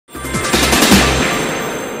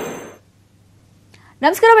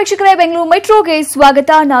ನಮಸ್ಕಾರ ವೀಕ್ಷಕರೇ, ಬೆಂಗಳೂರು ಮೆಟ್ರೋಗೆ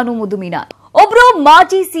ಸ್ವಾಗತ. ನಾನು ಮುದುಮೀನಾ. ಒಬ್ರು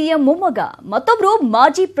ಮಾಜಿ ಸಿಎಂ ಮೊಮ್ಮಗ, ಮತ್ತೊಬ್ರು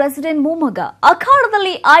ಮಾಜಿ ಪ್ರೆಸಿಡೆಂಟ್ ಮೊಮ್ಮಗ.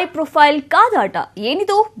 ಅಖಾಡದಲ್ಲಿ ಐ ಪ್ರೊಫೈಲ್ ಕಾದಾಟ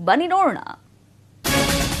ಏನಿದು, ಬನ್ನಿ ನೋಡೋಣ.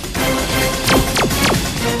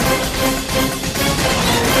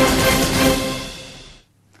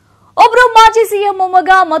 ಒಬ್ರು ಮಾಜಿ ಸಿಎಂ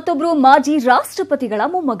ಮೊಮ್ಮಗ, ಮತ್ತೊಬ್ರು ಮಾಜಿ ರಾಷ್ಟ್ರಪತಿಗಳ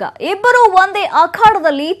ಮೊಮ್ಮಗ. ಇಬ್ಬರು ಒಂದೇ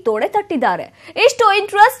ಅಖಾಡದಲ್ಲಿ ತೊಡೆ ತಟ್ಟಿದ್ದಾರೆ. ಇಷ್ಟು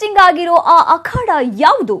ಇಂಟ್ರೆಸ್ಟಿಂಗ್ ಆಗಿರೋ ಆ ಅಖಾಡ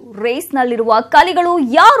ಯಾವುದು, ರೇಸ್ನಲ್ಲಿರುವ ಕಲಿಗಳು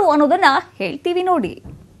ಯಾರು ಅನ್ನೋದನ್ನ ಹೇಳ್ತೀವಿ ನೋಡಿ.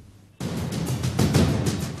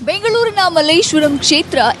 ಬೆಂಗಳೂರಿನ ಮಲ್ಲೇಶ್ವರಂ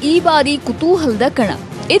ಕ್ಷೇತ್ರ ಈ ಬಾರಿ ಕುತೂಹಲದ ಕಣ.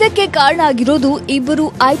 ಇದಕ್ಕೆ ಕಾರಣ ಆಗಿರೋದು ಇಬ್ಬರು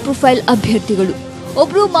ಐ ಪ್ರೊಫೈಲ್ ಅಭ್ಯರ್ಥಿಗಳು.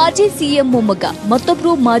 ಒಬ್ರು ಮಾಜಿ ಸಿಎಂ ಮೊಮ್ಮಗ,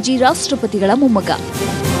 ಮತ್ತೊಬ್ರು ಮಾಜಿ ರಾಷ್ಟ್ರಪತಿಗಳ ಮೊಮ್ಮಗ.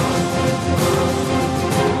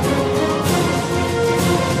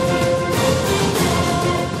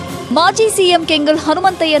 ಮಾಜಿ ಸಿಎಂ ಕೆಂಗಲ್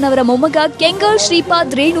ಹನುಮಂತಯ್ಯನವರ ಮೊಮ್ಮಗ ಕೆಂಗಲ್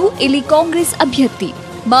ಶ್ರೀಪಾದ್ ರೇಣು ಇಲ್ಲಿ ಕಾಂಗ್ರೆಸ್ ಅಭ್ಯರ್ಥಿ.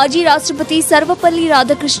 ಮಾಜಿ ರಾಷ್ಟ್ರಪತಿ ಸರ್ವಪಲ್ಲಿ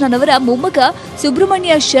ರಾಧಾಕೃಷ್ಣನವರ ಮೊಮ್ಮಗ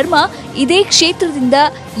ಸುಬ್ರಹ್ಮಣ್ಯ ಶರ್ಮಾ ಇದೇ ಕ್ಷೇತ್ರದಿಂದ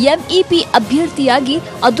ಎಂಇಪಿ ಅಭ್ಯರ್ಥಿಯಾಗಿ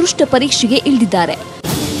ಅದೃಷ್ಟ ಪರೀಕ್ಷೆಗೆ ಇಳಿದಿದ್ದಾರೆ.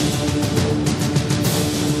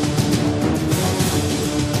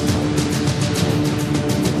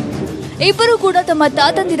 ಇಬ್ಬರು ಕೂಡ ತಮ್ಮ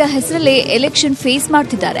ತಾತಂದಿರ ಹೆಸರಲ್ಲೇ ಎಲೆಕ್ಷನ್ ಫೇಸ್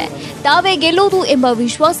ಮಾಡ್ತಿದ್ದಾರೆ. ತಾವೇ ಗೆಲ್ಲೋದು ಎಂಬ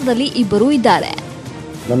ವಿಶ್ವಾಸದಲ್ಲಿ ಇಬ್ಬರೂ ಇದ್ದಾರೆ.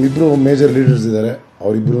 ನಮ್ಮಿಬ್ಬರು ಮೇಜರ್ ಲೀಡರ್ಸ್ ಇದ್ದಾರೆ.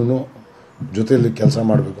 ಅವರಿಬ್ಬರೂ ಜೊತೆಯಲ್ಲಿ ಕೆಲಸ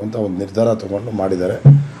ಮಾಡಬೇಕು ಅಂತ ಒಂದು ನಿರ್ಧಾರ ತಗೊಂಡು ಮಾಡಿದ್ದಾರೆ.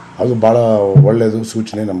 ಅದು ಭಾಳ ಒಳ್ಳೆಯದು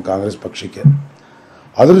ಸೂಚನೆ ನಮ್ಮ ಕಾಂಗ್ರೆಸ್ ಪಕ್ಷಕ್ಕೆ.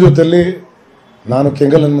 ಅದ್ರ ಜೊತೆಯಲ್ಲಿ ನಾನು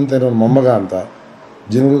ಕೆಂಗಲ್ ಹನುಮಂತಯ್ಯನವ್ರ ಮೊಮ್ಮಗ ಅಂತ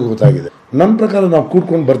ಜನಗಳಿಗೂ ಗೊತ್ತಾಗಿದೆ. ನನ್ನ ಪ್ರಕಾರ ನಾವು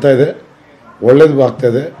ಕೂಡ್ಕೊಂಡು ಬರ್ತಾಯಿದೆ, ಒಳ್ಳೇದು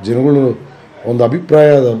ಆಗ್ತಾಯಿದೆ. ಜನಗಳು ಒಂದು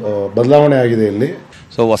ಅಭಿಪ್ರಾಯ ಬದಲಾವಣೆ ಆಗಿದೆ ಇಲ್ಲಿ.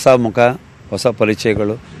 ಸೊ ಹೊಸ ಮುಖ, ಹೊಸ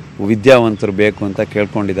ಪರಿಚಯಗಳು, ವಿದ್ಯಾವಂತರು ಬೇಕು ಅಂತ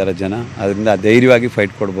ಕೇಳ್ಕೊಂಡಿದ್ದಾರೆ ಜನ. ಅದರಿಂದ ಧೈರ್ಯವಾಗಿ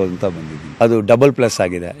ಫೈಟ್ ಕೊಡ್ಬೋದು ಅಂತ ಬಂದಿದ್ದೀನಿ. ಅದು ಡಬಲ್ ಪ್ಲಸ್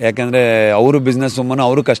ಆಗಿದೆ. ಯಾಕೆಂದರೆ ಅವರು ಬಿಸ್ನೆಸ್ ವುಮನ್,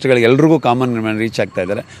 ಅವರು ಕಷ್ಟಗಳಿಗೆ ಎಲ್ರಿಗೂ ಕಾಮನ್ ಮ್ಯಾನ್ ರೀಚ್ ಆಗ್ತಾ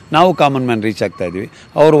ಇದ್ದಾರೆ. ನಾವು ಕಾಮನ್ ಮ್ಯಾನ್ ರೀಚ್ ಆಗ್ತಾ ಇದ್ದೀವಿ.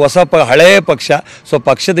 ಅವರು ಹೊಸ ಹಳೆಯ ಪಕ್ಷ, ಸೊ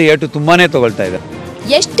ಪಕ್ಷದ ಏಟು ತುಂಬಾ ತೊಗೊಳ್ತಾ ಇದೆ.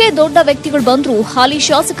 ಎಷ್ಟೇ ದೊಡ್ಡ ವ್ಯಕ್ತಿಗಳು ಬಂದರೂ ಹಾಲಿ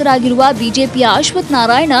ಶಾಸಕರಾಗಿರುವ ಬಿಜೆಪಿಯ ಅಶ್ವಥ್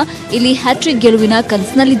ನಾರಾಯಣ ಇಲ್ಲಿ ಹ್ಯಾಟ್ರಿಕ್ ಗೆಲುವಿನ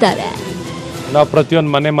ಕನಸಿನಲ್ಲಿದ್ದಾರೆ. ನಾವು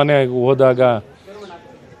ಪ್ರತಿಯೊಂದು ಮನೆಗೆ ಹೋದಾಗ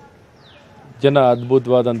ಜನ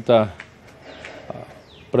ಅದ್ಭುತವಾದಂಥ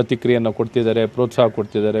ಪ್ರತಿಕ್ರಿಯೆಯನ್ನು ಕೊಡ್ತಿದ್ದಾರೆ, ಪ್ರೋತ್ಸಾಹ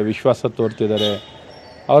ಕೊಡ್ತಿದ್ದಾರೆ, ವಿಶ್ವಾಸ ತೋರ್ತಿದ್ದಾರೆ.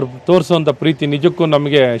 ಅವ್ರು ತೋರಿಸುವಂಥ ಪ್ರೀತಿ ನಿಜಕ್ಕೂ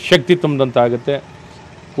ನಮಗೆ ಶಕ್ತಿ ತುಂಬಿದಂತಾಗುತ್ತೆ,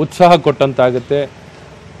 ಉತ್ಸಾಹ ಕೊಟ್ಟಂತಾಗುತ್ತೆ.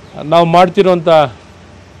 ನಾವು ಮಾಡ್ತಿರೋಂಥ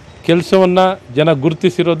ಕೆಲಸವನ್ನು ಜನ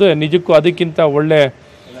ಗುರುತಿಸಿರೋದು ನಿಜಕ್ಕೂ ಅದಕ್ಕಿಂತ ಒಳ್ಳೆ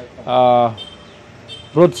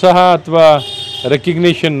ಪ್ರೋತ್ಸಾಹ ಅಥವಾ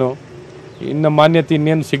ರೆಕಗ್ನಿಷನ್ನು, ಇನ್ನು ಮಾನ್ಯತೆ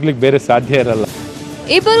ಇನ್ನೇನು ಸಿಗ್ಲಿಕ್ಕೆ ಬೇರೆ ಸಾಧ್ಯ ಇರಲ್ಲ.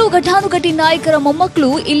 ಇಬ್ಬರು ಘಟಾನುಘಟಿ ನಾಯಕರ ಮೊಮ್ಮಕ್ಕಳು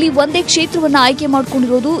ಇಲ್ಲಿ ಒಂದೇ ಕ್ಷೇತ್ರವನ್ನು ಆಯ್ಕೆ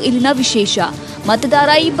ಮಾಡಿಕೊಂಡಿರೋದು ಇಲ್ಲಿನ ವಿಶೇಷ. ಮತದಾರ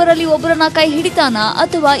ಇಬ್ಬರಲ್ಲಿ ಒಬ್ಬರನ್ನ ಕೈ ಹಿಡಿತಾನ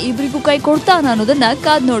ಅಥವಾ ಇಬ್ಬರಿಗೂ ಕೈ ಕೊಡ್ತಾನ ಅನ್ನೋದನ್ನ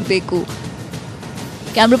ಕಾದ್ ನೋಡಬೇಕು.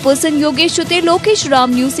 ಕ್ಯಾಮರಾ ಪರ್ಸನ್ ಯೋಗೇಶ್ ಜೊತೆ ಲೋಕೇಶ್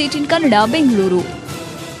ರಾಮ್, ನ್ಯೂಸ್ 18 ಕನ್ನಡ, ಬೆಂಗಳೂರು.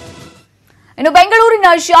 ಇನ್ನು ಬೆಂಗಳೂರಿನ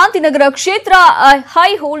ಶಾಂತಿನಗರ ಕ್ಷೇತ್ರ ಹೈ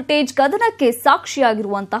ವೋಲ್ಟೇಜ್ ಕದನಕ್ಕೆ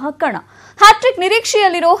ಸಾಕ್ಷಿಯಾಗಿರುವಂತಹ ಕಣ. ಹ್ಯಾಟ್ರಿಕ್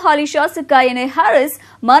ನಿರೀಕ್ಷೆಯಲ್ಲಿರೋ ಹಾಲಿ ಶಾಸಕ ಎನ್.ಎ. ಹ್ಯಾರಿಸ್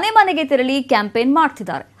ಮನೆ ಮನೆಗೆ ತೆರಳಿ ಕ್ಯಾಂಪೇನ್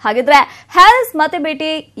ಮಾಡ್ತಿದ್ದಾರೆ. ಹಾಗಿದ್ರೆ ಹ್ಯಾರಿಸ್ ಮತ್ತೆ ಭೇಟಿ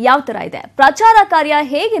ಯಾವ ತರ ಇದೆ, ಪ್ರಚಾರ ಕಾರ್ಯ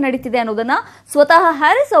ಹೇಗೆ ನಡೀತಿದೆ ಅನ್ನೋದನ್ನ ಸ್ವತಃ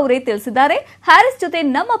ಹ್ಯಾರಿಸ್ ಅವರೇ ತಿಳಿಸಿದ್ದಾರೆ. ಹ್ಯಾರಿಸ್ ಜೊತೆ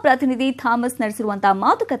ನಮ್ಮ ಪ್ರತಿನಿಧಿ ಥಾಮಸ್ ನಡೆಸಿರುವಂತಹ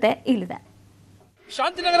ಮಾತುಕತೆ ಇಲ್ಲಿದೆ.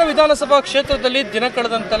 ಶಾಂತಿನಗರ ವಿಧಾನಸಭಾ ಕ್ಷೇತ್ರದಲ್ಲಿ ದಿನ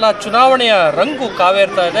ಕಳೆದಂತೆಲ್ಲ ಚುನಾವಣೆಯ ರಂಗು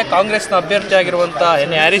ಕಾವೇರ್ತಾ ಇದೆ. ಕಾಂಗ್ರೆಸ್ನ ಅಭ್ಯರ್ಥಿಯಾಗಿರುವಂತಹ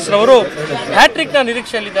ಎನ್.ಎ. ಹ್ಯಾರಿಸ್ ರವರು ಹ್ಯಾಟ್ರಿಕ್ನ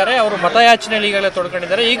ನಿರೀಕ್ಷೆಯಲ್ಲಿದ್ದಾರೆ. ಅವರು ಮತಯಾಚನೆಯಲ್ಲಿ ಈಗಾಗಲೇ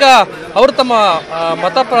ತೊಡ್ಕೊಂಡಿದ್ದಾರೆ. ಈಗ ಅವರು ತಮ್ಮ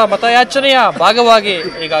ಮತಯಾಚನೆಯ ಭಾಗವಾಗಿ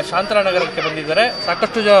ಈಗ ಶಾಂತನಗರಕ್ಕೆ ಬಂದಿದ್ದಾರೆ.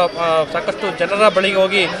 ಸಾಕಷ್ಟು ಜನರ ಬಳಿಗೆ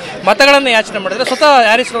ಹೋಗಿ ಮತಗಳನ್ನು ಯಾಚನೆ ಮಾಡಿದ್ದಾರೆ. ಸ್ವತಃ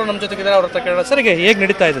ಹ್ಯಾರಿಸ್ ರವರು ನಮ್ಮ ಜೊತೆಗಿದ್ದಾರೆ. ಅವ್ರ ಹತ್ರ ಕೇಳೋಣ. ಸರ್, ಈಗ ಹೇಗೆ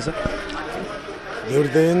ನಡೀತಾ ಇದೆ ಸರ್? ದೇವ್ರ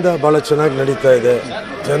ದಯೆಯಿಂದ ಭಾಳ ಚೆನ್ನಾಗಿ ನಡೀತಾ ಇದೆ.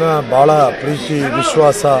 ಜನ ಭಾಳ ಪ್ರೀತಿ,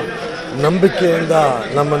 ವಿಶ್ವಾಸ, ನಂಬಿಕೆಯಿಂದ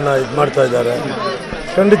ನಮ್ಮನ್ನು ಇದು ಮಾಡ್ತಾ ಇದ್ದಾರೆ.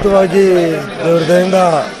 ಖಂಡಿತವಾಗಿ ದೇವ್ರ ದಯೆಯಿಂದ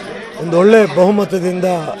ಒಂದು ಒಳ್ಳೆ ಬಹುಮತದಿಂದ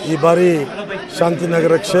ಈ ಬಾರಿ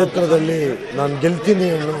ಶಾಂತಿನಗರ ಕ್ಷೇತ್ರದಲ್ಲಿ ನಾನು ಗೆಲ್ತೀನಿ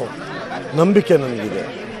ಅನ್ನೋ ನಂಬಿಕೆ ನನಗಿದೆ.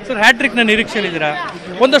 ಸರ್, ಹ್ಯಾಟ್ರಿಕ್ನ ನಿರೀಕ್ಷೆಯಲ್ಲಿದ್ದೀರಾ.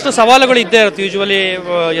 ಒಂದಷ್ಟು ಸವಾಲುಗಳು ಇದ್ದೇ ಇರುತ್ತೆ. ಯೂಶುವಲಿ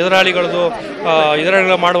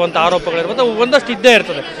ಎದುರಾಳಿಗಳು ಮಾಡುವಂಥ ಆರೋಪಗಳಿರ್ಬೋದು, ಒಂದಷ್ಟು ಇದ್ದೇ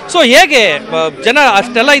ಇರ್ತದೆ. ಸೊ ಹೇಗೆ ಜನ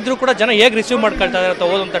ಅಷ್ಟೆಲ್ಲ ಇದ್ರೂ ಕೂಡ ಜನ ಹೇಗೆ ರಿಸೀವ್ ಮಾಡ್ಕೊಳ್ತಾ ಇದ್ದಾರೆ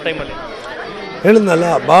ಅಂತ ಓದುವಂಥ ಟೈಮಲ್ಲಿ? ಹೇಳಿದ್ನಲ್ಲ,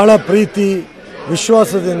 ಭಾಳ ಪ್ರೀತಿ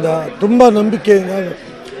ವಿಶ್ವಾಸದಿಂದ, ತುಂಬ ನಂಬಿಕೆಯಿಂದ.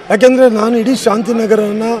 ಯಾಕೆಂದರೆ ನಾನು ಇಡೀ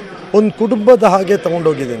ಶಾಂತಿನಗರನ ಒಂದು ಕುಟುಂಬದ ಹಾಗೆ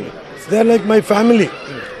ತೊಗೊಂಡೋಗಿದ್ದೀನಿ. They are like my family.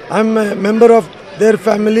 I am A member of their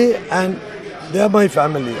family and they are my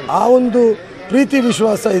family. ಆ ಒಂದು ಪ್ರೀತಿ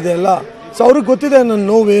ವಿಶ್ವಾಸ ಇದೆಯಲ್ಲ. ಸೊ ಅವ್ರಿಗೆ ಗೊತ್ತಿದೆ ನನ್ನ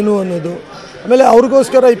ನೋವೇನು ಅನ್ನೋದು. ಆಮೇಲೆ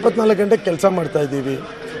ಅವ್ರಿಗೋಸ್ಕರ 24 ಗಂಟೆ ಕೆಲಸ ಮಾಡ್ತಾಯಿದ್ದೀವಿ.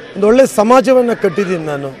 ಒಂದು ಒಳ್ಳೆ ಸಮಾಜವನ್ನು ಕಟ್ಟಿದ್ದೀನಿ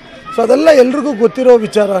ನಾನು. ಸೊ ಅದೆಲ್ಲ ಎಲ್ರಿಗೂ ಗೊತ್ತಿರೋ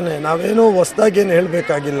ವಿಚಾರನೇ. ನಾವೇನೋ ಹೊಸ್ದಾಗೇನು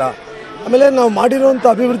ಹೇಳಬೇಕಾಗಿಲ್ಲ. ಆಮೇಲೆ ನಾವು ಮಾಡಿರೋಂಥ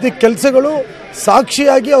ಅಭಿವೃದ್ಧಿ ಕೆಲಸಗಳು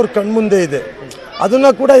ಸಾಕ್ಷಿಯಾಗಿ ಅವ್ರ ಕಣ್ಮುಂದೆ ಇದೆ. ಅದನ್ನು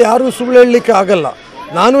ಕೂಡ ಯಾರೂ ಸುಳ್ಳು ಹೇಳಲಿಕ್ಕೆ ಆಗಲ್ಲ.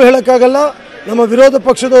 ನಾನು ಹೇಳೋಕ್ಕಾಗಲ್ಲ, ನಮ್ಮ ವಿರೋಧ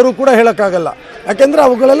ಪಕ್ಷದವರು ಕೂಡ ಹೇಳೋಕ್ಕಾಗಲ್ಲ. ಯಾಕೆಂದರೆ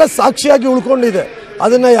ಅವುಗಳೆಲ್ಲ ಸಾಕ್ಷಿಯಾಗಿ ಉಳ್ಕೊಂಡಿದೆ.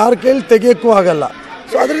 ಅದನ್ನು ಯಾರ ಕೈಲಿ ತೆಗೆಯೋಕ್ಕೂ ಆಗಲ್ಲ.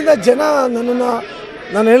 ಸೊ ಅದರಿಂದ ಜನ ನನ್ನನ್ನು,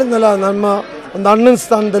 ನಾನು ಹೇಳಿದ್ನಲ್ಲ, ನಮ್ಮ ಒಂದು ಅಣ್ಣನ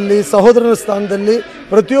ಸ್ಥಾನದಲ್ಲಿ, ಸಹೋದರನ ಸ್ಥಾನದಲ್ಲಿ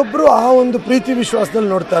ಪ್ರತಿಯೊಬ್ಬರು ಆ ಒಂದು ಪ್ರೀತಿ ವಿಶ್ವಾಸದಲ್ಲಿ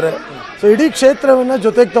ನೋಡ್ತಾರೆ. ಸೊ ಇಡೀ ಕ್ಷೇತ್ರವನ್ನು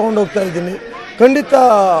ಜೊತೆಗೆ ತೊಗೊಂಡು ಹೋಗ್ತಾ ಇದ್ದೀನಿ. ಖಂಡಿತ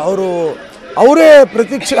ಅವರೇ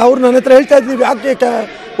ಪ್ರತೀಕ್ಷೆ, ಅವ್ರು ನನ್ನ ಹತ್ರ ಹೇಳ್ತಾ ಇದ್ದೀವಿ, ಯಾಕೆ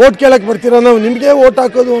ಓಟ್ ಕೇಳಕ್ಕೆ ಬರ್ತೀರಾ, ನಾವು ನಿಮಗೆ ಓಟ್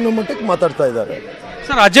ಹಾಕೋದು ಅನ್ನೋ ಮಟ್ಟಕ್ಕೆ ಮಾತಾಡ್ತಾ ಇದ್ದಾರೆ.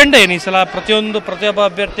 ಸರ್, ಅಜೆಂಡಾ ಏನು ಈ ಸಲ? ಪ್ರತಿಯೊಬ್ಬ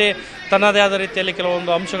ಅಭ್ಯರ್ಥಿ ತನ್ನದೇ ಆದ ರೀತಿಯಲ್ಲಿ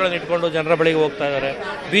ಕೆಲವೊಂದು ಅಂಶಗಳನ್ನು ಇಟ್ಕೊಂಡು ಜನರ ಬಳಿಗೆ ಹೋಗ್ತಾ ಇದ್ದಾರೆ.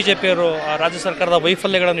 ಬಿಜೆಪಿಯವರು ರಾಜ್ಯ ಸರ್ಕಾರದ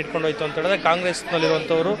ವೈಫಲ್ಯಗಳನ್ನು ಇಟ್ಕೊಂಡು ಹೋಯ್ತು ಅಂತ ಹೇಳಿದ್ರೆ,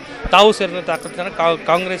 ಕಾಂಗ್ರೆಸ್ನಲ್ಲಿರುವಂಥವರು ತಾವು ಸೇರಿದಂಥ 4 ಜನ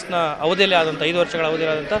ಕಾಂಗ್ರೆಸ್ನ ಅವಧಿಯಲ್ಲಿ ಆದಂಥ 5 ವರ್ಷಗಳ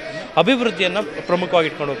ಅವಧಿಯಲ್ಲಿ ಆದಂಥ ಅಭಿವೃದ್ಧಿಯನ್ನು ಪ್ರಮುಖವಾಗಿ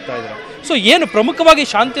ಇಟ್ಕೊಂಡು ಹೋಗ್ತಾ ಇದ್ದಾರೆ. ಸೊ ಏನು ಪ್ರಮುಖವಾಗಿ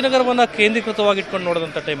ಶಾಂತಿನಗರವನ್ನು ಕೇಂದ್ರೀಕೃತವಾಗಿ ಇಟ್ಕೊಂಡು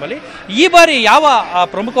ನೋಡಿದಂಥ ಟೈಮಲ್ಲಿ ಈ ಬಾರಿ ಯಾವ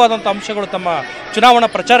ಪ್ರಮುಖವಾದಂಥ ಅಂಶಗಳು ತಮ್ಮ ಚುನಾವಣಾ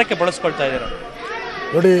ಪ್ರಚಾರಕ್ಕೆ ಬಳಸ್ಕೊಳ್ತಾ ಇದ್ದಾರೆ?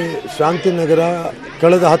 ನೋಡಿ, ಶಾಂತಿನಗರ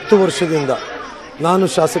ಕಳೆದ 10 ವರ್ಷದಿಂದ ನಾನು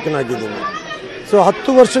ಶಾಸಕನಾಗಿದ್ದೀನಿ. ಸೊ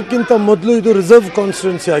 10 ವರ್ಷಕ್ಕಿಂತ ಮೊದಲು ಇದು ರಿಸರ್ವ್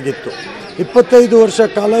ಕಾನ್ಸ್ಟಿಟ್ಯೂನ್ಸಿ ಆಗಿತ್ತು. 25 ವರ್ಷ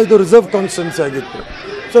ಕಾಲ ಇದು ರಿಸರ್ವ್ ಕಾನ್ಸ್ಟಿಟ್ಯೂನ್ಸಿ ಆಗಿತ್ತು.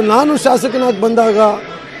 ಸೊ ನಾನು ಶಾಸಕನಾಗಿ ಬಂದಾಗ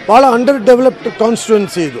ಭಾಳ ಅಂಡರ್ ಡೆವಲಪ್ಡ್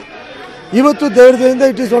ಕಾನ್ಸ್ಟಿಟ್ಯೂನ್ಸಿ ಇದು. ಇವತ್ತು ದೇವರದಿಂದ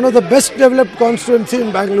it is one of the best developed constituency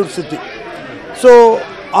in Bangalore city. So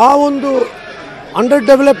ಆ ಒಂದು ಅಂಡರ್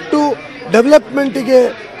ಡೆವಲಪ್ಟು ಡೆವಲಪ್ಮೆಂಟಿಗೆ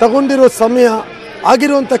ತಗೊಂಡಿರೋ ಸಮಯ,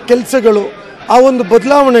 ಆಗಿರುವಂಥ ಕೆಲಸಗಳು, ಆ ಒಂದು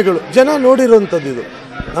ಬದಲಾವಣೆಗಳು ಜನ ನೋಡಿರೋವಂಥದ್ದು. ಇದು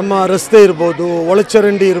ನಮ್ಮ ರಸ್ತೆ ಇರ್ಬೋದು,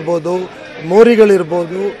 ಒಳಚರಂಡಿ ಇರ್ಬೋದು,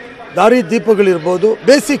 ಮೋರಿಗಳಿರ್ಬೋದು, ದಾರಿ ದೀಪಗಳಿರ್ಬೋದು,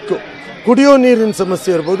 ಬೇಸಿಕ್ಕು ಕುಡಿಯೋ ನೀರಿನ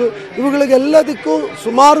ಸಮಸ್ಯೆ ಇರ್ಬೋದು, ಇವುಗಳಿಗೆಲ್ಲದಕ್ಕೂ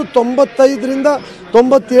ಸುಮಾರು 95ರಿಂದ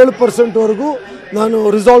 97% ನಾನು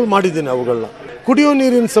ರಿಸಾಲ್ವ್ ಮಾಡಿದ್ದೀನಿ ಅವುಗಳನ್ನ. ಕುಡಿಯೋ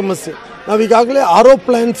ನೀರಿನ ಸಮಸ್ಯೆ ನಾವೀಗಾಗಲೇ ಆರೋ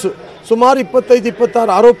ಪ್ಲ್ಯಾನ್ಸು ಸುಮಾರು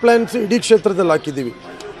 25-26 ಆರೋ ಪ್ಲ್ಯಾನ್ಸು ಇಡೀ ಕ್ಷೇತ್ರದಲ್ಲಿ ಹಾಕಿದ್ದೀವಿ.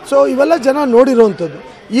 ಸೊ ಇವೆಲ್ಲ ಜನ ನೋಡಿರೋವಂಥದ್ದು.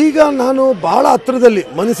 ಈಗ ನಾನು ಭಾಳ ಹತ್ರದಲ್ಲಿ,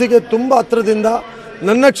 ಮನಸ್ಸಿಗೆ ತುಂಬ ಹತ್ರದಿಂದ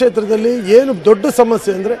ನನ್ನ ಕ್ಷೇತ್ರದಲ್ಲಿ ಏನು ದೊಡ್ಡ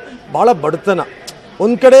ಸಮಸ್ಯೆ ಅಂದರೆ ಭಾಳ ಬಡತನ.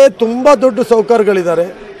 ಒಂದು ಕಡೆ ತುಂಬ ದೊಡ್ಡ ಸೌಕರ್ಯಗಳಿದ್ದಾರೆ,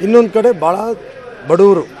 ಇನ್ನೊಂದು ಕಡೆ ಭಾಳ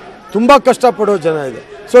ಬಡವರು, ತುಂಬ ಕಷ್ಟಪಡೋ ಜನ ಇದೆ.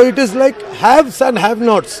 So it is like haves and have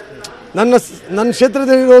knots. ನನ್ನ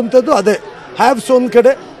ಕ್ಷೇತ್ರದಲ್ಲಿರುವಂಥದ್ದು ಅದೇ, ಹ್ಯಾವ್ಸ್ ಒಂದು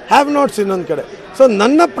ಕಡೆ, ಹ್ಯಾವ್ ನಾಟ್ಸ್ ಇನ್ನೊಂದು ಕಡೆ. ಸೊ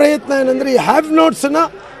ನನ್ನ ಪ್ರಯತ್ನ ಏನಂದರೆ ಈ ಹ್ಯಾವ್ ನಾಟ್ಸನ್ನ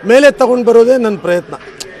ಮೇಲೆ ತಗೊಂಡು ಬರೋದೇ ನನ್ನ ಪ್ರಯತ್ನ.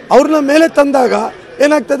 ಅವ್ರನ್ನ ಮೇಲೆ ತಂದಾಗ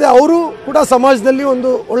ಏನಾಗ್ತದೆ, ಅವರು ಕೂಡ ಸಮಾಜದಲ್ಲಿ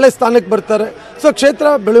ಒಂದು ಒಳ್ಳೆ ಸ್ಥಾನಕ್ಕೆ ಬರ್ತಾರೆ. ಸೊ ಕ್ಷೇತ್ರ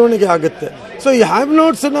ಬೆಳವಣಿಗೆ ಆಗುತ್ತೆ. ಸೊ ಈ ಹ್ಯಾವ್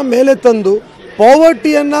ನಾಟ್ಸನ್ನು ಮೇಲೆ ತಂದು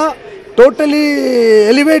ಪಾವರ್ಟಿಯನ್ನು ಟೋಟಲಿ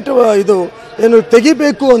ಎಲಿವೇಟ್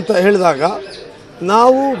ತೆಗಿಬೇಕು ಅಂತ ಹೇಳಿದಾಗ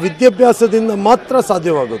ನಾವು ವಿದ್ಯಾಭ್ಯಾಸದಿಂದ ಮಾತ್ರ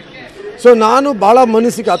ಸಾಧ್ಯವಾಗೋದು. ಸೊ ನಾನು ಭಾಳ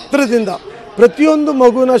ಮನಸ್ಸಿಗೆ ಹತ್ತಿರದಿಂದ ಪ್ರತಿಯೊಂದು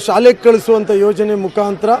ಮಗುನ ಶಾಲೆಗೆ ಕಳಿಸುವಂಥ ಯೋಜನೆ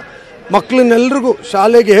ಮುಖಾಂತರ ಮಕ್ಕಳನ್ನೆಲ್ರಿಗೂ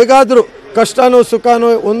ಶಾಲೆಗೆ ಹೇಗಾದರೂ ಕಷ್ಟನೋ ಸುಖನೋ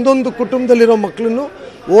ಒಂದೊಂದು ಕುಟುಂಬದಲ್ಲಿರೋ ಮಕ್ಕಳನ್ನು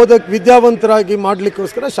ಓದಕ್ಕೆ ವಿದ್ಯಾವಂತರಾಗಿ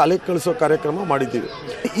ಮಾಡಲಿಕ್ಕೋಸ್ಕರ ಶಾಲೆಗೆ ಕಳಿಸೋ ಕಾರ್ಯಕ್ರಮ ಮಾಡಿದ್ದೀವಿ.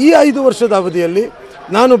 ಈ 5 ವರ್ಷದ ಅವಧಿಯಲ್ಲಿ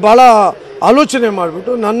ನಾನು ಭಾಳ ಆಲೋಚನೆ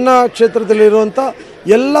ಮಾಡಿಬಿಟ್ಟು ನನ್ನ ಕ್ಷೇತ್ರದಲ್ಲಿರುವಂಥ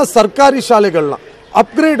ಎಲ್ಲ ಸರ್ಕಾರಿ ಶಾಲೆಗಳನ್ನ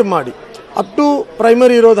ಅಪ್ಗ್ರೇಡ್ ಮಾಡಿ, ಅಪ್ ಟು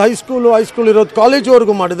ಪ್ರೈಮರಿ ಇರೋದು ಹೈಸ್ಕೂಲ್ ಇರೋದು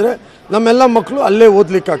ಕಾಲೇಜ್ವರೆಗೂ ಮಾಡಿದರೆ ನಮ್ಮೆಲ್ಲ ಮಕ್ಕಳು ಅಲ್ಲೇ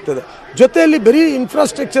ಓದಲಿಕ್ಕಾಗ್ತದೆ. ಜೊತೆಯಲ್ಲಿ ಬರೀ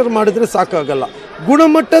ಇನ್ಫ್ರಾಸ್ಟ್ರಕ್ಚರ್ ಮಾಡಿದರೆ ಸಾಕಾಗಲ್ಲ,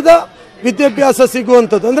 ಗುಣಮಟ್ಟದ ವಿದ್ಯಾಭ್ಯಾಸ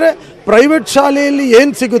ಸಿಗುವಂಥದ್ದು. ಅಂದರೆ ಪ್ರೈವೇಟ್ ಶಾಲೆಯಲ್ಲಿ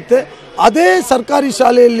ಏನು ಸಿಗುತ್ತೆ ಅದೇ ಸರ್ಕಾರಿ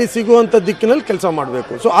ಶಾಲೆಯಲ್ಲಿ ಸಿಗುವಂಥ ದಿಕ್ಕಿನಲ್ಲಿ ಕೆಲಸ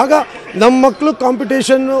ಮಾಡಬೇಕು. ಸೊ ಆಗ ನಮ್ಮ ಮಕ್ಕಳು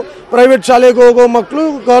ಕಾಂಪಿಟೇಷನ್ನು, ಪ್ರೈವೇಟ್ ಶಾಲೆಗೆ ಹೋಗೋ ಮಕ್ಕಳು,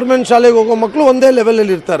 ಗೌರ್ಮೆಂಟ್ ಶಾಲೆಗೆ ಹೋಗೋ ಮಕ್ಕಳು ಒಂದೇ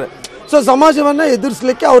ಲೆವೆಲಲ್ಲಿ ಇರ್ತಾರೆ. ಸೊ ಸಮಾಜವನ್ನು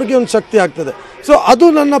ಎದುರಿಸಲಿಕ್ಕೆ ಅವ್ರಿಗೆ ಒಂದು ಶಕ್ತಿ ಆಗ್ತದೆ. ಸೊ ಅದು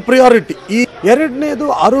ನನ್ನ ಪ್ರಿಯಾರಿಟಿ. ಈ ಎರಡನೇದು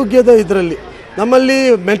ಆರೋಗ್ಯದ ಇದರಲ್ಲಿ ನಮ್ಮಲ್ಲಿ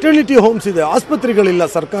ಮೆಟರ್ನಿಟಿ ಹೋಮ್ಸ್ ಇದೆ, ಆಸ್ಪತ್ರೆಗಳಿಲ್ಲ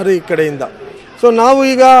ಸರ್ಕಾರಿ ಕಡೆಯಿಂದ. ಸೊ ನಾವು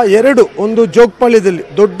ಈಗ 2, ಒಂದು ಜೋಗಪಾಳ್ಯದಲ್ಲಿ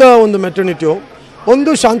ದೊಡ್ಡ ಒಂದು ಮೆಟರ್ನಿಟಿ ಹೋಮ್,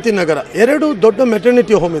 ಒಂದು ಶಾಂತಿನಗರ, 2 ದೊಡ್ಡ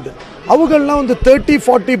ಮೆಟರ್ನಿಟಿ ಹೋಮ್ ಇದೆ. ಅವುಗಳನ್ನ ಒಂದು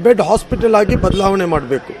 30-40 ಬೆಡ್ ಹಾಸ್ಪಿಟಲ್ ಆಗಿ ಬದಲಾವಣೆ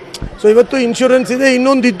ಮಾಡಬೇಕು. ಸೊ ಇವತ್ತು ಇನ್ಶೂರೆನ್ಸ್ ಇದೆ,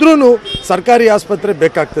 ಇನ್ನೊಂದು ಇದ್ರೂ ಸರ್ಕಾರಿ ಆಸ್ಪತ್ರೆ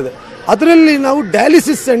ಬೇಕಾಗ್ತದೆ. ಅದರಲ್ಲಿ ನಾವು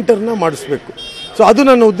ಡಯಾಲಿಸಿಸ್ ಸೆಂಟರ್ನ ಮಾಡಿಸ್ಬೇಕು. ಸೊ ಅದು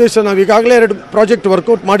ನನ್ನ ಉದ್ದೇಶ. ನಾವು ಈಗಾಗಲೇ 2 ಪ್ರಾಜೆಕ್ಟ್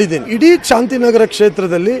ವರ್ಕೌಟ್ ಮಾಡಿದ್ದೀನಿ. ಇಡೀ ಶಾಂತಿನಗರ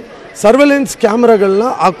ಕ್ಷೇತ್ರದಲ್ಲಿ ಸರ್ವೆಲೆನ್ಸ್ ಕ್ಯಾಮ್ರಾಗಳನ್ನ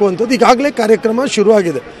ಹಾಕುವಂಥದ್ದು ಈಗಾಗಲೇ ಕಾರ್ಯಕ್ರಮ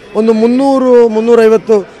ಶುರುವಾಗಿದೆ. ಒಂದು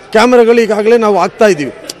 300-350 ಕ್ಯಾಮ್ರಾಗಳು ಈಗಾಗಲೇ ನಾವು ಹಾಕ್ತಾ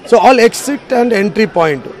ಇದ್ದೀವಿ. So all exit and entry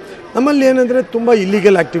point. ನಮ್ಮಲ್ಲಿ ಏನಂದರೆ ತುಂಬ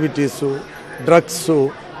ಇಲ್ಲಿಗಲ್ ಆ್ಯಕ್ಟಿವಿಟೀಸು, ಡ್ರಗ್ಸು,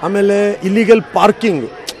 ಆಮೇಲೆ ಇಲ್ಲಿಗಲ್ ಪಾರ್ಕಿಂಗು,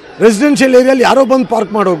 ರೆಸಿಡೆನ್ಷಿಯಲ್ ಏರಿಯಲ್ಲಿ ಯಾರೋ ಬಂದು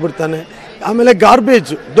ಪಾರ್ಕ್ ಮಾಡಿ ಹೋಗ್ಬಿಡ್ತಾನೆ. ಆಮೇಲೆ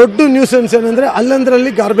ಗಾರ್ಬೇಜ್, ದೊಡ್ಡ ನ್ಯೂಸೆನ್ಸ್ ಏನಂದರೆ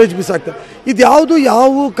ಅಲ್ಲಂದ್ರಲ್ಲಿ ಗಾರ್ಬೇಜ್ ಬಿಸಾಕ್ತಾರೆ. ಇದ್ಯಾವುದು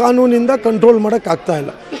ಯಾವ ಕಾನೂನಿಂದ ಕಂಟ್ರೋಲ್ ಮಾಡೋಕ್ಕಾಗ್ತಾ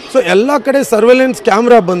ಇಲ್ಲ. ಸೊ ಎಲ್ಲ ಕಡೆ ಸರ್ವೆಲೆನ್ಸ್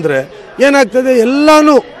ಕ್ಯಾಮ್ರಾ ಬಂದರೆ ಏನಾಗ್ತದೆ,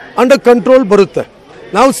 ಎಲ್ಲನೂ ಅಂಡರ್ ಕಂಟ್ರೋಲ್ ಬರುತ್ತೆ.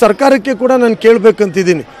 ನಾವು ಸರ್ಕಾರಕ್ಕೆ ಕೂಡ ನಾನು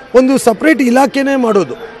ಕೇಳಬೇಕಂತಿದ್ದೀನಿ, ಒಂದು ಸಪ್ರೇಟ್ ಇಲಾಖೆನೇ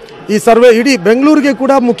ಮಾಡೋದು. ಈ ಸರ್ವೆ ಇಡೀ ಬೆಂಗಳೂರಿಗೆ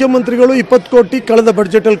ಕೂಡ ಮುಖ್ಯಮಂತ್ರಿಗಳು 20 ಕೋಟಿ ಕಳೆದ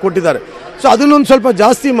ಬಡ್ಜೆಟಲ್ಲಿ ಕೊಟ್ಟಿದ್ದಾರೆ. ಸೊ ಅದನ್ನೊಂದು ಸ್ವಲ್ಪ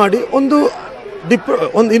ಜಾಸ್ತಿ ಮಾಡಿ ಒಂದು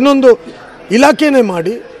ಇನ್ನೊಂದು ಇಲಾಖೆನೇ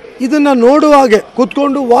ಮಾಡಿ ಇದನ್ನು ನೋಡುವಾಗೆ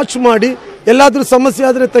ಕೂತ್ಕೊಂಡು ವಾಚ್ ಮಾಡಿ, ಎಲ್ಲಾದರೂ ಸಮಸ್ಯೆ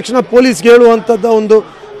ಆದರೆ ತಕ್ಷಣ ಪೊಲೀಸ್ಗೆ ಹೇಳುವಂಥದ್ದು ಒಂದು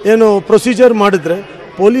ಏನು ಪ್ರೊಸೀಜರ್ ಮಾಡಿದ್ರೆ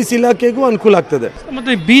ಪೊಲೀಸ್ ಇಲಾಖೆಗೂ ಅನುಕೂಲ ಆಗ್ತದೆ.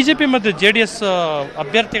 ಮತ್ತು ಬಿಜೆಪಿ ಮತ್ತು JDS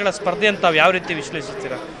ಅಭ್ಯರ್ಥಿಗಳ ಸ್ಪರ್ಧೆ ಅಂತ ಯಾವ ರೀತಿ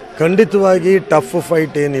ವಿಶ್ಲೇಷಿಸ್ತೀರಾ? ಖಂಡಿತವಾಗಿ ಟಫ್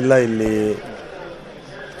ಫೈಟ್ ಏನಿಲ್ಲ. ಇಲ್ಲಿ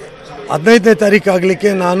 15ನೇ ತಾರೀಕು ಆಗಲಿಕ್ಕೆ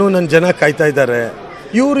ನಾನು ನನ್ನ ಜನ ಕಾಯ್ತಾ ಇದ್ದಾರೆ.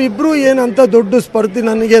 ಇವರಿಬ್ಬರು ಏನಂತ ದೊಡ್ಡ ಸ್ಪರ್ಧಿ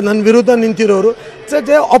ನನಗೆ ನನ್ನ ವಿರುದ್ಧ ನಿಂತಿರೋರು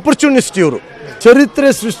ಆಪರ್ಚುನಿಸ್ಟ್. ಇವರು ಚರಿತ್ರೆ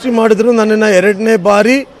ಸೃಷ್ಟಿ ಮಾಡಿದ್ರು ನನ್ನನ್ನು 2ನೇ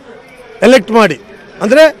ಬಾರಿ ಎಲೆಕ್ಟ್ ಮಾಡಿ,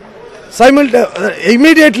 ಅಂದರೆ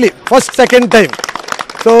immediately first second time.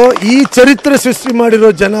 So ಈ ಚರಿತ್ರೆ ಸೃಷ್ಟಿ ಮಾಡಿರೋ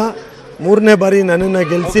ಜನ 3ನೇ ಬಾರಿ ನನ್ನನ್ನು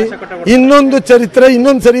ಗೆಲ್ಲಿಸಿ ಇನ್ನೊಂದು ಚರಿತ್ರೆ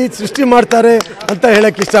ಇನ್ನೊಂದು ಸರಿ ಸೃಷ್ಟಿ ಮಾಡ್ತಾರೆ ಅಂತ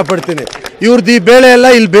ಹೇಳಕ್ಕೆ ಇಷ್ಟಪಡ್ತೀನಿ. ಇವ್ರದ್ದು ಈ ಬೇಳೆ ಎಲ್ಲ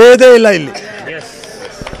ಇಲ್ಲಿ ಬೇದೇ ಇಲ್ಲ. ಇಲ್ಲಿ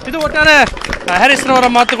ಇದು ಒಟ್ಟಾರೆ ಹ್ಯಾರಿಸ್ ರವರ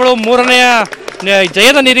ಮಾತುಗಳು. 3ನೇ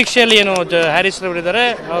ಜಯದ ನಿರೀಕ್ಷೆಯಲ್ಲಿ ಏನು ಹ್ಯಾರಿಸ್ ರವರಿದ್ದಾರೆ,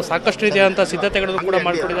 ಸಾಕಷ್ಟು ರೀತಿಯಾದಂಥ ಸಿದ್ಧತೆಗಳನ್ನು ಕೂಡ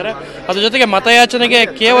ಮಾಡಿಕೊಂಡಿದ್ದಾರೆ. ಅದ್ರ ಜೊತೆಗೆ ಮತಯಾಚನೆಗೆ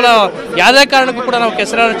ಕೇವಲ ಯಾವುದೇ ಕಾರಣಕ್ಕೂ ಕೂಡ ನಾವು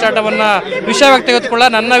ಕೆಸರಾಚಾಟವನ್ನು ವಿಷಯವಾಗಿ ತೆಗೆದುಕೊಳ್ಳ,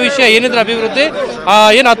 ನನ್ನ ವಿಷಯ ಏನಿದ್ರೆ ಅಭಿವೃದ್ಧಿ,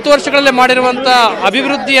 ಏನು 10 ವರ್ಷಗಳಲ್ಲೇ ಮಾಡಿರುವಂಥ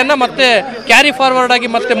ಅಭಿವೃದ್ಧಿಯನ್ನು ಮತ್ತೆ ಕ್ಯಾರಿ ಫಾರ್ವರ್ಡ್ ಆಗಿ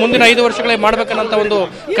ಮತ್ತೆ ಮುಂದಿನ 5 ವರ್ಷಗಳಲ್ಲಿ ಮಾಡಬೇಕನ್ನಂಥ ಒಂದು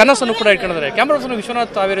ಕನಸನ್ನು ಕೂಡ ಇಟ್ಕೊಂಡಿದ್ದಾರೆ. ಕ್ಯಾಮರಾ ಪರ್ಸನ್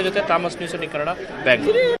ವಿಶ್ವನಾಥ್ ತಾವೇರ ಜೊತೆ ಥಾಮಸ್ ನ್ಯೂಸ್18 ಕನ್ನಡ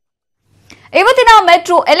ಬೆಂಗಳೂರು. ಇವತ್ತಿನ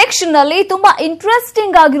ಮೆಟ್ರೋ ಎಲೆಕ್ಷನ್ ನಲ್ಲಿ ತುಂಬಾ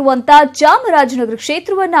ಇಂಟ್ರೆಸ್ಟಿಂಗ್ ಆಗಿರುವಂತಹ ಚಾಮರಾಜನಗರ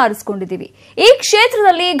ಕ್ಷೇತ್ರವನ್ನು ಆರಿಸಿಕೊಂಡಿದ್ದೀವಿ. ಈ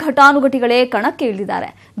ಕ್ಷೇತ್ರದಲ್ಲಿ ಘಟಾನುಘಟಿಗಳೇ ಕಣಕ್ಕೆ ಇಳಿದಿದ್ದಾರೆ.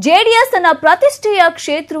 ಜೆಡಿಎಸ್ ಅನ್ನ ಪ್ರತಿಷ್ಠೆಯ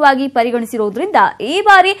ಕ್ಷೇತ್ರವಾಗಿ ಪರಿಗಣಿಸಿರುವುದರಿಂದ ಈ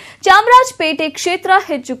ಬಾರಿ ಚಾಮರಾಜಪೇಟೆ ಕ್ಷೇತ್ರ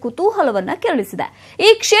ಹೆಚ್ಚು ಕುತೂಹಲವನ್ನ ಕೆರಳಿಸಿದೆ.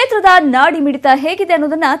 ಈ ಕ್ಷೇತ್ರದ ನಾಡಿ ಮಿಡಿತ ಹೇಗಿದೆ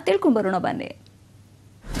ಅನ್ನೋದನ್ನ ತಿಳ್ಕೊಂಡು ಬರೋಣ ಬನ್ನಿ.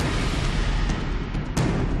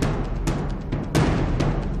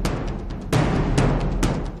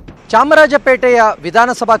 ಚಾಮರಾಜಪೇಟೆಯ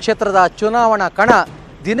ವಿಧಾನಸಭಾ ಕ್ಷೇತ್ರದ ಚುನಾವಣಾ ಕಣ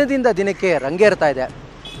ದಿನದಿಂದ ದಿನಕ್ಕೆ ರಂಗೇರ್ತಾ ಇದೆ.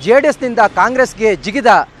 ಜೆಡಿಎಸ್ನಿಂದ ಕಾಂಗ್ರೆಸ್ಗೆ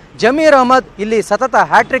ಜಿಗಿದ ಜಮೀರ್ ಅಹಮದ್ ಇಲ್ಲಿ ಸತತ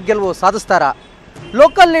ಹ್ಯಾಟ್ರಿಕ್ ಗೆಲುವು ಸಾಧಿಸ್ತಾರ?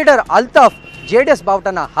 Local leader Altaf JDS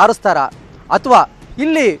ಬಾವುಟನ ಹಾರಿಸ್ತಾರ? ಅಥವಾ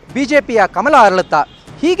ಇಲ್ಲಿ ಬಿಜೆಪಿಯ ಕಮಲ ಅರಳುತ್ತಾ?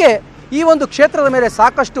 ಹೀಗೆ ಈ ಒಂದು ಕ್ಷೇತ್ರದ ಮೇಲೆ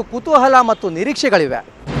ಸಾಕಷ್ಟು ಕುತೂಹಲ ಮತ್ತು ನಿರೀಕ್ಷೆಗಳಿವೆ.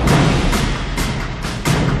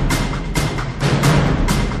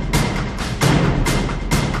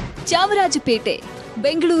 ಚಾಮರಾಜಪೇಟೆ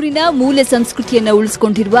ಬೆಂಗಳೂರಿನ ಮೂಲ ಸಂಸ್ಕೃತಿಯನ್ನು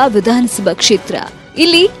ಉಳಿಸಿಕೊಂಡಿರುವ ವಿಧಾನಸಭಾ ಕ್ಷೇತ್ರ.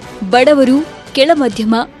 ಇಲ್ಲಿ ಬಡವರು, ಕೆಳ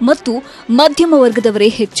ಮಧ್ಯಮ ಮತ್ತು ಮಧ್ಯಮ ವರ್ಗದವರೇ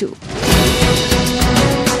ಹೆಚ್ಚು.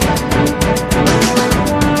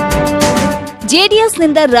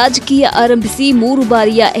 ಜೆಡಿಎಸ್ನಿಂದ ರಾಜಕೀಯ ಆರಂಭಿಸಿ 3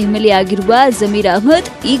 ಬಾರಿಯ ಎಂಎಲ್ಎ ಆಗಿರುವ ಜಮೀರ್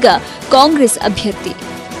ಅಹಮದ್ ಈಗ ಕಾಂಗ್ರೆಸ್ ಅಭ್ಯರ್ಥಿ.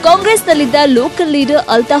 ಕಾಂಗ್ರೆಸ್ನಲ್ಲಿದ್ದ ಲೋಕಲ್ ಲೀಡರ್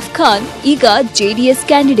ಅಲ್ತಾಫ್ ಖಾನ್ ಈಗ ಜೆಡಿಎಸ್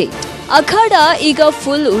ಕ್ಯಾಂಡಿಡೇಟ್. ಅಖಾಡ ಈಗ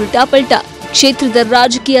ಫುಲ್ ಉಲ್ಟಾ ಪಲ್ಟಾ. ಕ್ಷೇತ್ರದ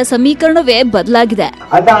ರಾಜಕೀಯ ಸಮೀಕರಣವೇ ಬದಲಾಗಿದೆ.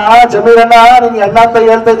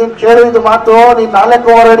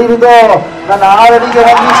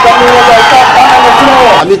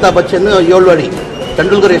 ಅಮಿತಾಬ್ ಬಚ್ಚನ್ 7 ಅಡಿ,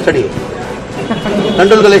 ತೆಂಡೂಲ್ಕರ್ ಎಷ್ಟಡಿ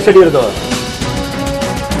ಇರೋದು.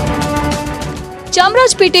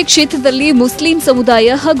 ಚಾಮರಾಜಪೇಟೆ ಕ್ಷೇತ್ರದಲ್ಲಿ ಮುಸ್ಲಿಂ ಸಮುದಾಯ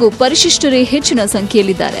ಹಾಗೂ ಪರಿಶಿಷ್ಟರೇ ಹೆಚ್ಚಿನ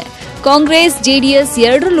ಸಂಖ್ಯೆಯಲ್ಲಿದ್ದಾರೆ. ಕಾಂಗ್ರೆಸ್, ಜೆಡಿಎಸ್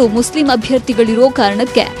ಎರಡರಲ್ಲೂ ಮುಸ್ಲಿಂ ಅಭ್ಯರ್ಥಿಗಳಿರೋ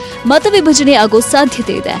ಕಾರಣಕ್ಕೆ ಮತ ವಿಭಜನೆ ಆಗೋ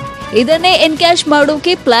ಸಾಧ್ಯತೆ ಇದೆ. ಇದನ್ನೇ ಎನ್ಕ್ಯಾಶ್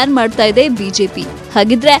ಮಾಡೋಕೆ ಪ್ಲಾನ್ ಮಾಡ್ತಾ ಇದೆ ಬಿಜೆಪಿ.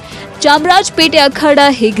 ಹಾಗಿದ್ರೆ ಚಾಮರಾಜಪೇಟೆ ಅಖಾಡ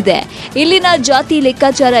ಹೇಗಿದೆ, ಇಲ್ಲಿನ ಜಾತಿ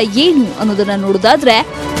ಲೆಕ್ಕಾಚಾರ ಏನು ಅನ್ನೋದನ್ನ ನೋಡೋದಾದ್ರೆ,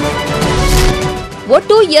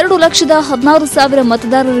 ಒಟ್ಟು 2,16,000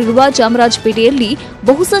 ಮತದಾರರಿರುವ ಚಾಮರಾಜಪೇಟೆಯಲ್ಲಿ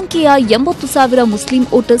ಬಹುಸಂಖ್ಯೆಯ 80,000 ಮುಸ್ಲಿಂ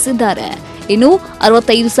ವೋಟರ್ಸ್ ಇದ್ದಾರೆ. ಇನ್ನು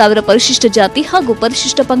 65,000 ಪರಿಶಿಷ್ಟ ಜಾತಿ ಹಾಗೂ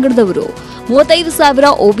ಪರಿಶಿಷ್ಟ ಪಂಗಡದವರು,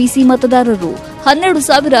 35,000 ಒಬಿಸಿ ಮತದಾರರು,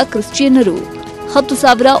 12,000 ಕ್ರಿಶ್ಚಿಯನ್ನರು,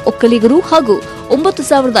 10,000 ಒಕ್ಕಲಿಗರು ಹಾಗೂ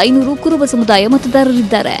 9,500 ಕುರುಬ ಸಮುದಾಯ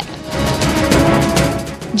ಮತದಾರರಿದ್ದಾರೆ.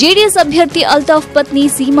 ಜೆಡಿಎಸ್ ಅಭ್ಯರ್ಥಿ ಅಲ್ತಾಫ್ ಪತ್ನಿ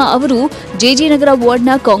ಸೀಮಾ ಅವರು ಜೆಜೆನಗರ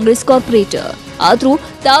ವಾರ್ಡ್ನ ಕಾಂಗ್ರೆಸ್ ಕಾರ್ಪೊರೇಟರ್. ಆದರೂ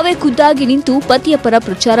ತಾವೇ ಖುದ್ದಾಗಿ ನಿಂತು ಪತಿಯ ಪರ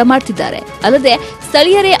ಪ್ರಚಾರ ಮಾಡ್ತಿದ್ದಾರೆ. ಅಲ್ಲದೆ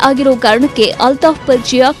ಸ್ಥಳೀಯರೇ ಆಗಿರೋ ಕಾರಣಕ್ಕೆ ಅಲ್ತಾಫ್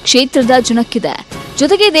ಪರಿಚಯ ಕ್ಷೇತ್ರದ ಜನಕ್ಕಿದೆ.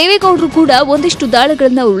 ಜೊತೆಗೆ ದೇವೇಗೌಡರು ಕೂಡ ಒಂದಿಷ್ಟು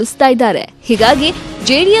ದಾಳಗಳನ್ನ ಉಳಿಸ್ತಾ ಇದ್ದಾರೆ. ಹೀಗಾಗಿ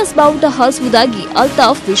ಜೆಡಿಎಸ್ ಬಾವುಟ ಹಾರಿಸುವುದಾಗಿ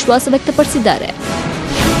ಅಲ್ತಾಫ್ ವಿಶ್ವಾಸ ವ್ಯಕ್ತಪಡಿಸಿದ್ದಾರೆ.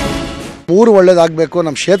 ಊರು ಒಳ್ಳೇದಾಗಬೇಕು,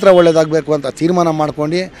 ನಮ್ಮ ಕ್ಷೇತ್ರ ಒಳ್ಳೇದಾಗಬೇಕು ಅಂತ ತೀರ್ಮಾನ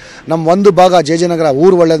ಮಾಡ್ಕೊಂಡು ನಮ್ಮ ಒಂದು ಭಾಗ ಜೆಜೆನಗರ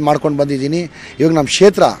ಊರು ಒಳ್ಳೇದು ಮಾಡ್ಕೊಂಡು ಬಂದಿದ್ದೀನಿ. ಇವಾಗ ನಮ್ಮ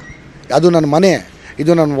ಕ್ಷೇತ್ರ ಅದು ನನ್ನ ಮನೆ,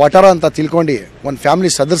 ಇದು ನನ್ನ ವಟಾರ ಅಂತ ತಿಳ್ಕೊಂಡು ಒಂದು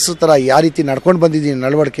ಫ್ಯಾಮಿಲಿ ಸದಸ್ಯರ ಥರ ಯಾವ ರೀತಿ ನಡ್ಕೊಂಡು ಬಂದಿದ್ದೀನಿ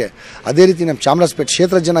ನಡವಳಿಕೆ, ಅದೇ ರೀತಿ ನಮ್ಮ ಚಾಮರಾಜಪೇಟೆ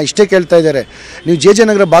ಕ್ಷೇತ್ರದ ಜನ ಇಷ್ಟೇ ಕೇಳ್ತಾ ಇದ್ದಾರೆ, ನೀವು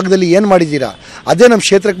ಜೆಜೆನಗರ ಭಾಗದಲ್ಲಿ ಏನು ಮಾಡಿದ್ದೀರಾ ಅದೇ ನಮ್ಮ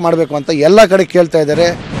ಕ್ಷೇತ್ರಕ್ಕೆ ಮಾಡಬೇಕು ಅಂತ ಎಲ್ಲ ಕಡೆ ಕೇಳ್ತಾ ಇದ್ದಾರೆ.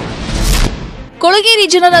 ಕೊಳಗೇರಿ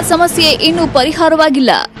ಜನರ ಸಮಸ್ಯೆ ಇನ್ನೂ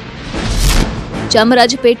ಪರಿಹಾರವಾಗಿಲ್ಲ.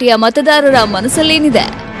 ಚಾಮರಾಜಪೇಟೆಯ ಮತದಾರರ ಮನಸ್ಸಲ್ಲೇನಿದೆ?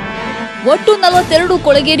 ಒಟ್ಟು 42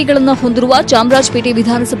 ಕೊಳಗೇರಿಗಳನ್ನು ಹೊಂದಿರುವ ಚಾಮರಾಜಪೇಟೆ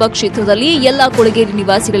ವಿಧಾನಸಭಾ ಕ್ಷೇತ್ರದಲ್ಲಿ ಎಲ್ಲಾ ಕೊಳಗೇರಿ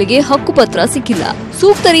ನಿವಾಸಿಗಳಿಗೆ ಹಕ್ಕುಪತ್ರ ಸಿಕ್ಕಿಲ್ಲ.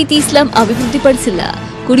 ಸೂಕ್ತ ರೀತಿ ಸ್ಲಂ ಅಭಿವೃದ್ಧಿಪಡಿಸಿಲ್ಲ.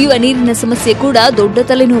 ಕುಡಿಯುವ ನೀರಿನ ಸಮಸ್ಯೆ ಕೂಡ ದೊಡ್ಡ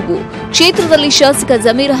ತಲೆನೋವು. ಕ್ಷೇತ್ರದಲ್ಲಿ ಶಾಸಕ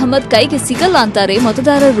ಜಮೀರ್ ಅಹಮದ್ ಕೈಗೆ ಸಿಗಲ್ಲ ಅಂತಾರೆ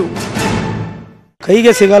ಮತದಾರರು.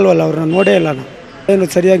 ಕೈಗೆ ಸಿಗಲ್ವಲ್ಲ, ಅವ್ರನ್ನ ನೋಡೇ ಇಲ್ಲ. ಏನು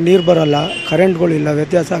ಸರಿಯಾಗಿ ನೀರು ಬರಲ್ಲ, ಕರೆಂಟ್ಗಳಿಲ್ಲ,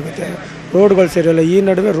 ವ್ಯತ್ಯಾಸ ಆಗುತ್ತೆ. ರೋಡ್ಗಳು ಸರಿಯಲ್ಲ. ಈ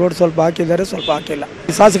ನಡುವೆ ರೋಡ್ ಸ್ವಲ್ಪ ಹಾಕಿದ್ದಾರೆ, ಸ್ವಲ್ಪ ಹಾಕಿಲ್ಲ.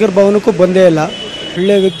 ಶಾಸಕರ ಭವನಕ್ಕೂ ಬಂದೇ ಇಲ್ಲ.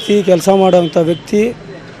 ಒಳ್ಳೆ ವ್ಯಕ್ತಿ, ಕೆಲಸ ಮಾಡುವಂಥ ವ್ಯಕ್ತಿ,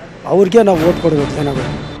 ಅವ್ರಿಗೆ ನಾವು ವೋಟ್ ಕೊಡಬೇಕು ಜನಗಳು.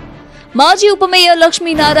 ಮಾಜಿ ಉಪಮೇಯರ್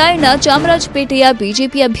ಲಕ್ಷ್ಮೀನಾರಾಯಣ ಚಾಮರಾಜಪೇಟೆಯ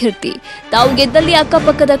ಬಿಜೆಪಿ ಅಭ್ಯರ್ಥಿ. ತಾವು ಗೆದ್ದಲ್ಲಿ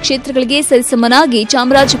ಅಕ್ಕಪಕ್ಕದ ಕ್ಷೇತ್ರಗಳಿಗೆ ಸರಿಸಮನಾಗಿ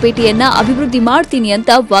ಚಾಮರಾಜಪೇಟೆಯನ್ನ ಅಭಿವೃದ್ಧಿ ಮಾಡ್ತೀನಿ ಅಂತ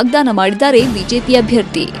ವಾಗ್ದಾನ ಮಾಡಿದ್ದಾರೆ ಬಿಜೆಪಿ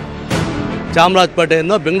ಅಭ್ಯರ್ಥಿ.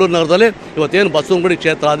 ಚಾಮರಾಜಪೇಟೆಯನ್ನು ಬೆಂಗಳೂರು ನಗರದಲ್ಲಿ ಇವತ್ತೇನು ಬಸವನಗುಡಿ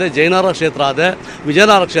ಕ್ಷೇತ್ರ ಇದೆ, ಜಯನಗರ ಕ್ಷೇತ್ರ ಇದೆ,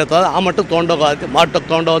 ವಿಜಯನಗರ ಕ್ಷೇತ್ರ ಇದೆ, ಆ ಮಟ್ಟಕ್ಕೆ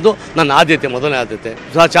ತೊಗೊಂಡೋಗೋದು ನನ್ನ ಆದ್ಯತೆ, ಮೊದಲನೇ ಆದ್ಯತೆ.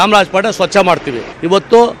 ಚಾಮರಾಜಪೇಟೆ ಸ್ವಚ್ಛ ಮಾಡ್ತೀವಿ.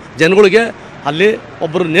 ಇವತ್ತು ಜನಗಳಿಗೆ ಅಲ್ಲಿ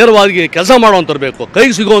ಒಬ್ಬರು ನೇರವಾಗಿ ಕೆಲಸ ಮಾಡುವಂಥವ್ರು ಬೇಕು,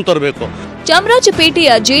 ಕೈಗೆ ಸಿಗುವಂಥವ್ರು ಬೇಕು. ಚಾಮರಾಜಪೇಟೆಯ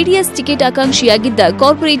JDS ticket ಆಕಾಂಕ್ಷಿಯಾಗಿದ್ದ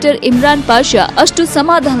corporate Imran Pasha ಅಷ್ಟು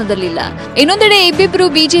ಸಮಾಧಾನದಲ್ಲಿಲ್ಲ. ಇನ್ನೊಂದೆಡೆ ಇಬ್ಬಿಬ್ಬರು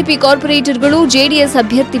ಬಿಜೆಪಿ ಕಾರ್ಪೊರೇಟರ್ಗಳು ಜೆಡಿಎಸ್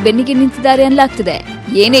ಅಭ್ಯರ್ಥಿ ಬೆನ್ನಿಗೆ ನಿಂತಿದ್ದಾರೆ ಅನ್ನಲಾಗ್ತಿದೆ.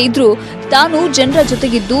 ಏನೇ ಇದ್ರೂ ತಾನು ಜನರ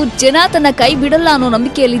ಜೊತೆಗಿದ್ದು ಜನ ತನ್ನ ಕೈ ಬಿಡಲ್ಲ ಅನ್ನೋ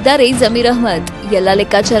ನಂಬಿಕೆಯಲ್ಲಿದ್ದಾರೆ ಜಮೀರ್ ಅಹ್ಮದ್. ಎಲ್ಲ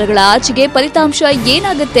ಲೆಕ್ಕಾಚಾರಗಳ ಆಚೆಗೆ ಫಲಿತಾಂಶ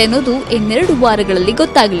ಏನಾಗುತ್ತೆ ಅನ್ನೋದು ಇನ್ನೆರಡು ವಾರಗಳಲ್ಲಿ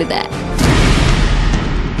ಗೊತ್ತಾಗಲಿದೆ.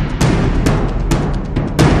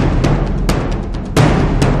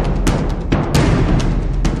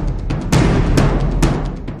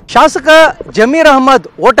 ಶಾಸಕ ಜಮೀರ್ ಅಹ್ಮದ್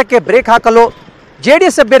ಓಟಕ್ಕೆ ಬ್ರೇಕ್ ಹಾಕಲು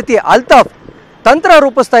ಜೆಡಿಎಸ್ ಅಭ್ಯರ್ಥಿ ಅಲ್ತಾಫ್ ತಂತ್ರ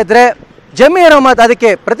ರೂಪಿಸ್ತಾ ಇದ್ರೆ, ಜಮೀರ್ ಅಹ್ಮದ್ ಅದಕ್ಕೆ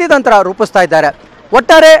ಪ್ರತಿತಂತ್ರ ರೂಪಿಸ್ತಾ ಇದ್ದಾರೆ.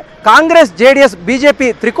 ಒಟ್ಟಾರೆ ಕಾಂಗ್ರೆಸ್, ಜೆಡಿಎಸ್, ಬಿಜೆಪಿ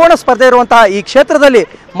ತ್ರಿಕೋಣ ಸ್ಪರ್ಧೆ ಇರುವಂತಹ ಈ ಕ್ಷೇತ್ರದಲ್ಲಿ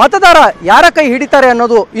ಮತದಾರ ಯಾರ ಕೈ ಹಿಡಿತಾರೆ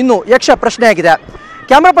ಅನ್ನೋದು ಇನ್ನು ಯಕ್ಷ ಪ್ರಶ್ನೆಯಾಗಿದೆ.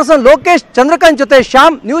 ಕ್ಯಾಮರಾ ಪರ್ಸನ್ ಲೋಕೇಶ್ ಚಂದ್ರಕಾಂತ್ ಜೊತೆ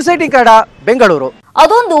ಶ್ಯಾಮ್, News18 ಕನ್ನಡ, ಬೆಂಗಳೂರು.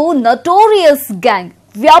 ಅದೊಂದು ನಟೋರಿಯಸ್ ಗ್ಯಾಂಗ್.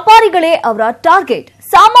 ವ್ಯಾಪಾರಿಗಳೇ ಅವರ ಟಾರ್ಗೆಟ್.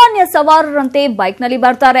 ಸಾಮಾನ್ಯ ಸವಾರರಂತೆ ಬೈಕ್ನಲ್ಲಿ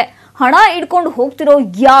ಬರ್ತಾರೆ. ಹಣ ಇಡ್ಕೊಂಡು ಹೋಗ್ತಿರೋ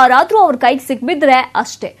ಯಾರಾದ್ರೂ ಅವ್ರ ಕೈಗೆ ಸಿಕ್ಬಿದ್ರೆ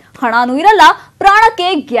ಅಷ್ಟೇ, ಹಣನೂ ಇರಲ್ಲ, ಪ್ರಾಣಕ್ಕೆ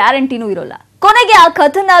ಗ್ಯಾರಂಟಿನೂ ಇರೋಲ್ಲ. ಕೊನೆಗೆ ಆ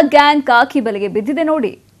ಕಥನ ಗ್ಯಾಂಗ್ ಕಾಕಿ ಬಲೆಗೆ ಬಿದ್ದಿದೆ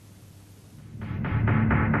ನೋಡಿ.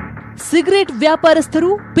 ಸಿಗರೇಟ್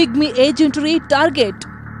ವ್ಯಾಪಾರಸ್ಥರು ಪಿಗ್ಮಿ ಏಜೆಂಟರಿ ಟಾರ್ಗೆಟ್.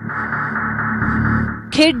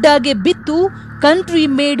 ಖೆಡ್ಡಾಗೆ ಬಿತ್ತು ಕಂಟ್ರಿ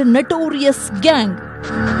ಮೇಡ್ ನಟೋರಿಯಸ್ ಗ್ಯಾಂಗ್.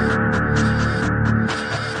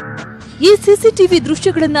 ಈ ಸಿಸಿಟಿವಿ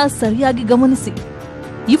ದೃಶ್ಯಗಳನ್ನ ಸರಿಯಾಗಿ ಗಮನಿಸಿ.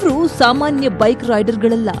 ಇವರು ಸಾಮಾನ್ಯ ಬೈಕ್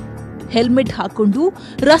ರೈಡರ್ಗಳಲ್ಲ. ಹೆಲ್ಮೆಟ್ ಹಾಕೊಂಡು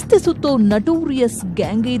ರಸ್ತೆ ಸುತ್ತೋ ನಟೋರಿಯಸ್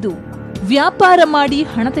ಗ್ಯಾಂಗ್ ಇದು. ವ್ಯಾಪಾರ ಮಾಡಿ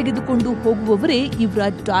ಹಣ ತೆಗೆದುಕೊಂಡು ಹೋಗುವವರೇ ಇವರ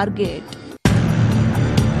ಟಾರ್ಗೆಟ್.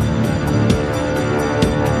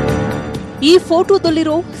 ಈ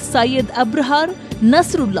ಫೋಟೋದಲ್ಲಿರೋ ಸೈಯದ್ ಅಬ್ರಹಾರ್,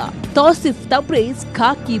 ನಸ್ರುಲ್ಲಾ, ತೌಸಿಫ್ ತಬ್ರೇಜ್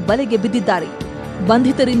ಖಾಕಿ ಬಲೆಗೆ ಬಿದ್ದಿದ್ದಾರೆ.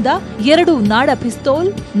 ಬಂಧಿತರಿಂದ 2 ನಾಡ ಪಿಸ್ತೂಲ್,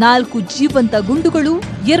 4 ಜೀವಂತ ಗುಂಡುಗಳು,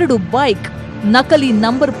 2 ಬೈಕ್, ನಕಲಿ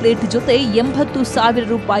ನಂಬರ್ ಪ್ಲೇಟ್ ಜೊತೆ 80,000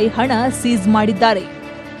 ರೂಪಾಯಿ ಹಣ ಸೀಸ್ ಮಾಡಿದ್ದಾರೆ.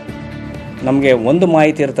 ನಮಗೆ ಒಂದು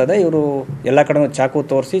ಮಾಹಿತಿ ಇರ್ತದೆ, ಇವರು ಎಲ್ಲ ಕಡೆ ಚಾಕು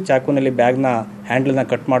ತೋರಿಸಿ ಚಾಕುನಲ್ಲಿ ಬ್ಯಾಗ್ನ ಹ್ಯಾಂಡಲ್ನ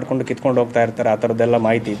ಕಟ್ ಮಾಡಿಕೊಂಡು ಕಿತ್ಕೊಂಡು ಹೋಗ್ತಾ ಇರ್ತಾರೆ, ಆ ಥರದ್ದೆಲ್ಲ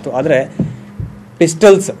ಮಾಹಿತಿ ಇತ್ತು. ಆದರೆ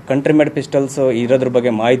ಪಿಸ್ಟಲ್ಸ್, ಕಂಟ್ರಿ ಮೇಡ್ ಪಿಸ್ಟಲ್ಸ್ ಇರೋದ್ರ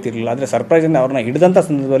ಬಗ್ಗೆ ಮಾಹಿತಿ ಇರಲಿಲ್ಲ. ಆದರೆ ಸರ್ಪ್ರೈಸಿಂದ ಅವ್ರನ್ನ ಹಿಡಿದಂಥ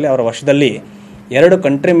ಸಂದರ್ಭದಲ್ಲಿ ಅವರ ವಶದಲ್ಲಿ 2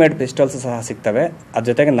 ಕಂಟ್ರಿ ಮೇಡ್ ಪಿಸ್ಟಲ್ಸ್ ಸಹ ಸಿಗ್ತವೆ. ಅದ್ರ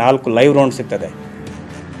ಜೊತೆಗೆ 4 ಲೈವ್ ರೌಂಡ್ ಸಿಗ್ತದೆ.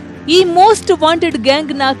 ಈ most wanted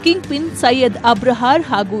ಗ್ಯಾಂಗ್ನ king pin Syed ಅಬ್ರಹಾರ್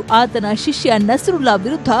ಹಾಗೂ ಆತನ ಶಿಷ್ಯ ನಸ್ರುಲ್ಲಾ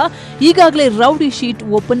ವಿರುದ್ಧ ಈಗಾಗಲೇ ರೌಡಿ ಶೀಟ್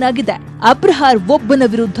ಓಪನ್ ಆಗಿದೆ. ಅಬ್ರಹಾರ್ ಒಬ್ಬನ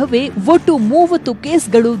ವಿರುದ್ಧವೇ ಒಟ್ಟು 30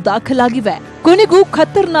 ಕೇಸ್ಗಳು ದಾಖಲಾಗಿವೆ. ಕೊನೆಗೂ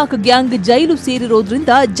ಖತರ್ನಾಕ್ ಗ್ಯಾಂಗ್ ಜೈಲು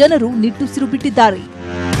ಸೇರಿರೋದ್ರಿಂದ ಜನರು ನಿಟ್ಟುಸಿರು ಬಿಟ್ಟಿದ್ದಾರೆ.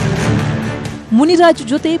 ಮುನಿರಾಜು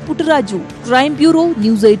ಜೊತೆ Puttaraju, crime bureau,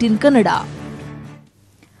 News18 Kannada.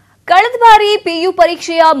 ಕಳೆದ ಬಾರಿ ಪಿಯು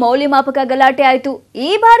ಪರೀಕ್ಷೆಯ ಮೌಲ್ಯಮಾಪಕ ಗಲಾಟೆ ಆಯಿತು. ಈ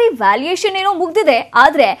ಬಾರಿ ವ್ಯಾಲ್ಯೂಯೇಷನ್ ಏನೋ ಮುಗ್ದಿದೆ,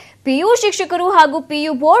 ಆದ್ರೆ ಪಿಯು ಶಿಕ್ಷಕರು ಹಾಗೂ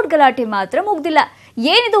ಪಿಯು ಬೋರ್ಡ್ ಗಲಾಟೆ ಮಾತ್ರ ಮುಗ್ದಿಲ್ಲ.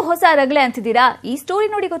 ಏನಿದು ಹೊಸ ರಗಳೆ ಅಂತಿದ್ದೀರಾ? ಈ ಸ್ಟೋರಿ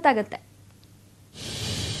ನೋಡಿ ಗೊತ್ತಾಗುತ್ತೆ.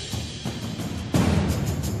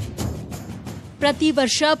 ಪ್ರತಿ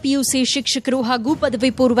ವರ್ಷ ಪಿಯುಸಿ ಶಿಕ್ಷಕರು ಹಾಗೂ ಪದವಿ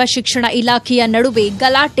ಪೂರ್ವ ಶಿಕ್ಷಣ ಇಲಾಖೆಯ ನಡುವೆ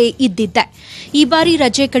ಗಲಾಟೆ ಇದ್ದಿದ್ದೆ. ಈ ಬಾರಿ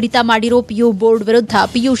ರಜೆ ಕಡಿತ ಮಾಡಿರೋ ಪಿಯು ಬೋರ್ಡ್ ವಿರುದ್ಧ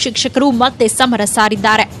ಪಿಯು ಶಿಕ್ಷಕರು ಮತ್ತೆ ಸಮರ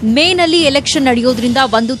ಸಾರಿದ್ದಾರೆ. ಮೇನಲ್ಲಿ ಎಲೆಕ್ಷನ್ ನಡೆಯೋದ್ರಿಂದ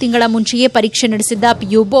 1 ತಿಂಗಳ ಮುಂಚೆಯೇ ಪರೀಕ್ಷೆ ನಡೆಸಿದ್ದ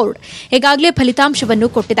ಪಿಯು ಬೋರ್ಡ್ ಈಗಾಗಲೇ ಫಲಿತಾಂಶವನ್ನು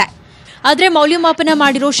ಕೊಟ್ಟಿದೆ. ಆದರೆ ಮೌಲ್ಯಮಾಪನ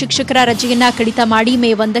ಮಾಡಿರೋ ಶಿಕ್ಷಕರ ರಜೆಯನ್ನ ಕಡಿತ ಮಾಡಿ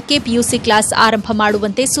ಮೇ 1ಕ್ಕೆ ಪಿಯುಸಿ ಕ್ಲಾಸ್ ಆರಂಭ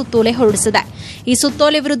ಮಾಡುವಂತೆ ಸುತ್ತೋಲೆ ಹೊರಡಿಸಿದೆ. ಈ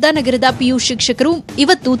ಸುತ್ತೋಲೆ ವಿರುದ್ಧ ನಗರದ ಪಿಯು ಶಿಕ್ಷಕರು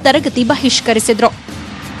ಇವತ್ತು ತರಗತಿ ಬಹಿಷ್ಕರಿಸಿದ್ರು.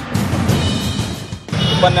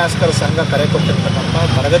 ಉಪನ್ಯಾಸಕರ ಸಂಘ ಕರೆ ಕೊಟ್ಟಿರ್ತಕ್ಕಂಥ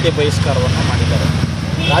ತರಗತಿ ಬಹಿಷ್ಕಾರವನ್ನು ಮಾಡಿದ್ದಾರೆ.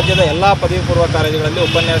 ರಾಜ್ಯದ ಎಲ್ಲ ಪದವಿ ಪೂರ್ವ ಕಾಲೇಜುಗಳಲ್ಲಿ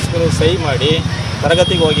ಉಪನ್ಯಾಸಕರು ಸಹಿ ಮಾಡಿ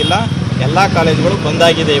ತರಗತಿಗೆ ಹೋಗಿಲ್ಲ. ಎಲ್ಲ ಕಾಲೇಜುಗಳು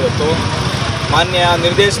ಬಂದಾಗಿದೆ. ಇವತ್ತು ಮಾನ್ಯ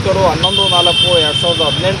ನಿರ್ದೇಶಕರು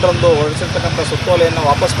 11/4/2018 ಹೊರಡಿಸಿರ್ತಕ್ಕಂಥ ಸುತ್ತೋಲೆಯನ್ನು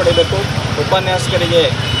ವಾಪಸ್ ಪಡೆಯಬೇಕು. ಉಪನ್ಯಾಸಕರಿಗೆ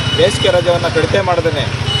ಬೇಸಿಗೆ ರಜೆಯನ್ನು ಕಡಿತ ಮಾಡದೇ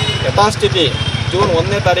ಯಥಾಸ್ಥಿತಿ ಜೂನ್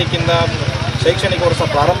 1ನೇ ತಾರೀಕಿಂದ ಶೈಕ್ಷಣಿಕ ವರ್ಷ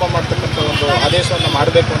ಪ್ರಾರಂಭ ಮಾಡತಕ್ಕಂಥ ಒಂದು ಆದೇಶವನ್ನು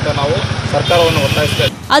ಮಾಡಬೇಕು ಅಂತ ನಾವು ಸರ್ಕಾರವನ್ನು ಒತ್ತಾಯಿಸ್ತೇವೆ.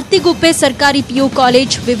 ಅತ್ತಿಗುಪ್ಪೆ ಸರ್ಕಾರಿ PU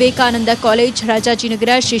college, Vivekananda college,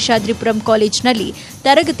 Rajajinagar, Seshadripuram ಕಾಲೇಜಿನಲ್ಲಿ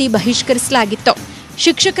ತರಗತಿ ಬಹಿಷ್ಕರಿಸಲಾಗಿತ್ತು.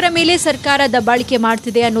 ಶಿಕ್ಷಕರ ಮೇಲೆ ಸರ್ಕಾರ ದಬ್ಬಾಳಿಕೆ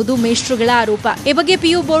ಮಾಡುತ್ತಿದೆ ಅನ್ನೋದು ಮೇಷ್ಟ್ರುಗಳ ಆರೋಪ. ಈ ಬಗ್ಗೆ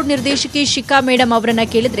ಪಿಯು ಬೋರ್ಡ್ ನಿರ್ದೇಶಕಿ ಶಿಖಾ ಮೇಡಂ ಅವರನ್ನ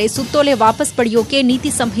ಕೇಳಿದ್ರೆ ಸುತ್ತೋಲೆ ವಾಪಸ್ ಪಡೆಯೋಕೆ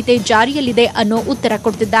ನೀತಿ ಸಂಹಿತೆ ಜಾರಿಯಲ್ಲಿದೆ ಅನ್ನೋ ಉತ್ತರ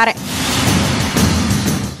ಕೊಡ್ತಿದ್ದಾರೆ.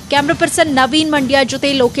 ಕ್ಯಾಮರಾ ಪರ್ಸನ್ ನವೀನ್ ಮಂಡ್ಯ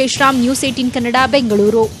ಜೊತೆ ಲೋಕೇಶ್ ರಾಮ್, News18 ಕನ್ನಡ,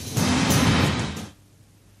 ಬೆಂಗಳೂರು.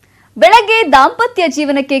 ಬೆಳಗ್ಗೆ ದಾಂಪತ್ಯ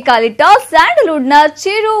ಜೀವನಕ್ಕೆ ಕಾಲಿಟ್ಟ ಸ್ಯಾಂಡಲ್ವುಡ್ನ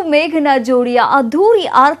ಚಿರು ಮೇಘನ ಜೋಡಿಯ ಅದ್ಧೂರಿ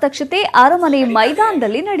ಆರತಕ್ಷತೆ ಅರಮನೆ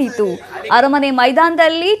ಮೈದಾನದಲ್ಲಿ ನಡೆಯಿತು. ಅರಮನೆ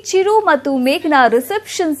ಮೈದಾನದಲ್ಲಿ ಚಿರು ಮತ್ತು ಮೇಘನ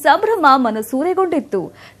ರಿಸೆಪ್ಷನ್ ಸಂಭ್ರಮ ಮನಸೂರೆಗೊಂಡಿತ್ತು.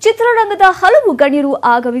 ಚಿತ್ರರಂಗದ ಹಲವು ಗಣ್ಯರು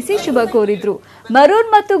ಆಗಮಿಸಿ ಶುಭ ಕೋರಿದ್ರು. ಮರೂನ್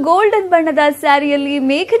ಮತ್ತು ಗೋಲ್ಡನ್ ಬಣ್ಣದ ಸ್ಯಾರಿಯಲ್ಲಿ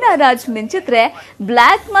ಮೇಘನಾ ರಾಜ್ ಮಿಂಚಿದ್ರೆ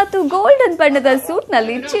ಬ್ಲಾಕ್ ಮತ್ತು ಗೋಲ್ಡನ್ ಬಣ್ಣದ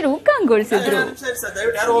ಸೂಟ್ನಲ್ಲಿ ಚಿರು ಕಂಗೊಳಿಸಿದ್ರು.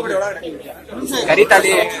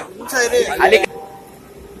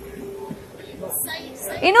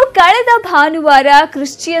 ಇನ್ನು ಕಳೆದ ಭಾನುವಾರ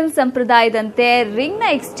ಕ್ರಿಶ್ಚಿಯನ್ ಸಂಪ್ರದಾಯದಂತೆ ರಿಂಗ್ನ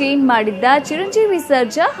ಎಕ್ಸ್ಚೇಂಜ್ ಮಾಡಿದ್ದ ಚಿರಂಜೀವಿ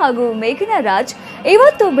ಸರ್ಜಾ ಹಾಗೂ ಮೇಘನಾ ರಾಜ್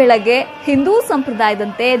ಇವತ್ತು ಬೆಳಗ್ಗೆ ಹಿಂದೂ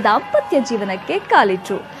ಸಂಪ್ರದಾಯದಂತೆ ದಾಂಪತ್ಯ ಜೀವನಕ್ಕೆ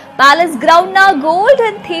ಕಾಲಿಟ್ರು. ಪ್ಯಾಲೇಸ್ ಗ್ರೌಂಡ್ನ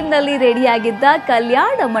ಗೋಲ್ಡನ್ ಥೀಮ್ನಲ್ಲಿ ರೆಡಿಯಾಗಿದ್ದ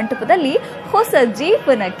ಕಲ್ಯಾಣ ಮಂಟಪದಲ್ಲಿ ಹೊಸ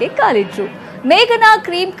ಜೀವನಕ್ಕೆ ಕಾಲಿಟ್ರು. ಮೇಘನಾ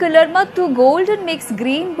ಕ್ರೀಮ್ ಕಲರ್ ಮತ್ತು ಗೋಲ್ಡನ್ ಮಿಕ್ಸ್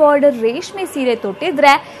ಗ್ರೀನ್ ಬಾರ್ಡರ್ ರೇಷ್ಮೆ ಸೀರೆ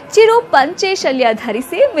ತೊಟ್ಟಿದ್ರೆ ಚಿರು ಪಂಚೆ ಶಲ್ಯ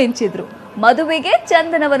ಧರಿಸಿ ಮಿಂಚಿದ್ರು. ಮದುವೆಗೆ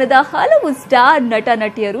ಚಂದನವನದ ಹಲವು ಸ್ಟಾರ್ ನಟ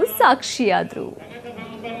ನಟಿಯರು ಸಾಕ್ಷಿಯಾದ್ರು.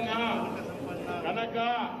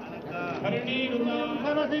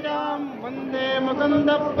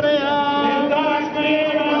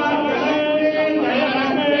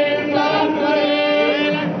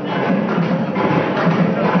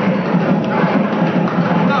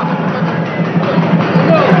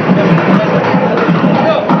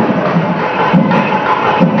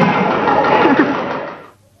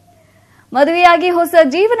 ಮದುವೆಯಾಗಿ ಹೊಸ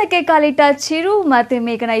ಜೀವನಕ್ಕೆ ಕಾಲಿಟ್ಟ ಚಿರು ಮತ್ತೆ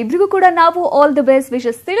ಮೇಘನಾ ಇಬ್ಬರಿಗೂ ಕೂಡ ನಾವು ಆಲ್ ದಿ ಬೆಸ್ಟ್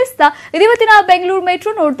ವಿಶಸ್ ತಿಳಿಸ್ತಾ ಇವತ್ತಿನ ಬೆಂಗಳೂರು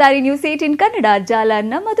ಮೆಟ್ರೋ ನೋಡ್ತಾ ಇರಿ ನ್ಯೂಸ್ 18 ಕನ್ನಡ. ಜಾಲ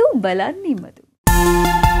ನಮ್ಮದು, ಬಲ ನಿಮ್ಮದು.